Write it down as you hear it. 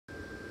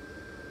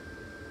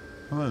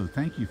Hello,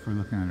 thank you for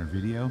looking at our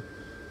video.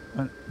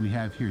 What we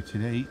have here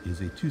today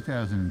is a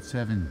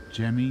 2007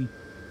 Gemmy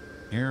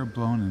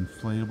air-blown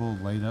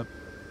inflatable light-up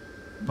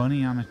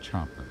bunny on a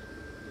chopper.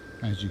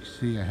 As you can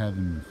see, I have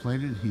him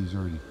inflated. He's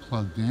already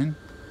plugged in.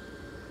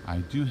 I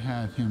do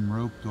have him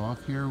roped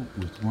off here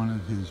with one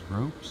of his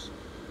ropes.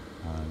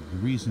 The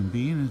reason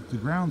being is the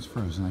ground's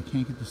frozen. I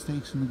can't get the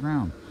stakes in the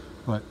ground.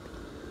 But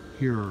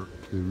here are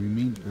the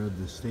remainder of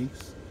the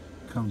stakes.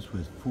 Comes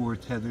with 4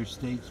 tether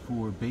stakes,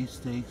 4 base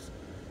stakes,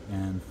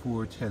 and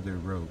 4 tether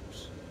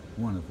ropes,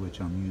 one of which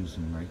I'm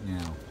using right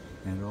now.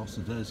 And it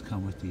also does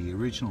come with the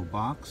original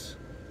box.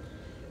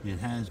 It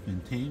has been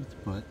taped,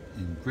 but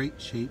in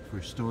great shape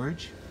for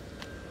storage.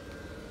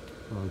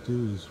 What I'll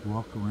do is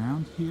walk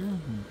around here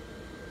and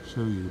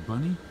show you the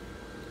bunny.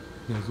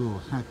 He has a little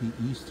Happy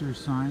Easter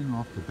sign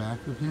off the back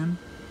of him.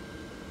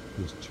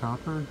 His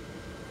chopper.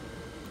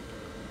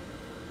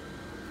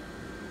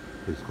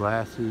 His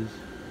glasses.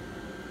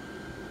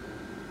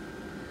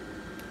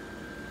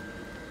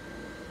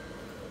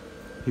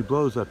 He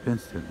blows up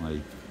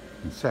instantly,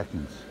 in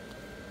seconds.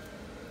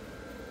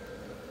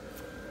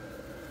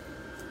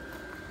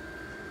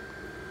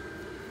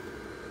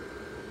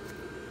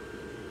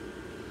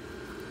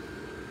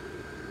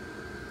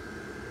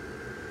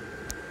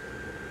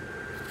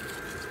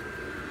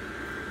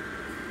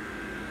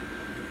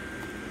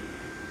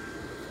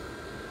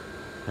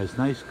 Has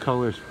nice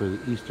colors for the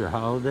Easter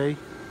holiday.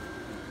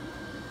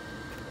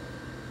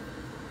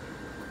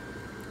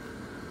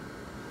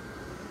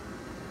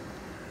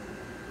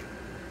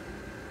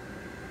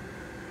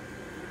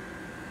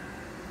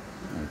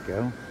 There we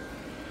go.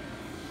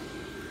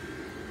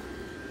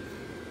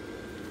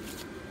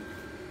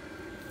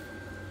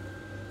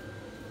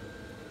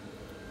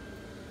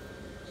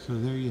 So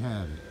there you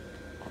have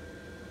it.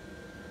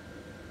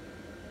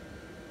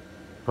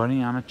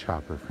 Bunny on a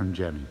chopper from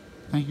Gemmy.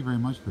 Thank you very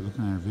much for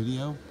looking at our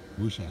video.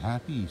 Wish you a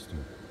happy Easter.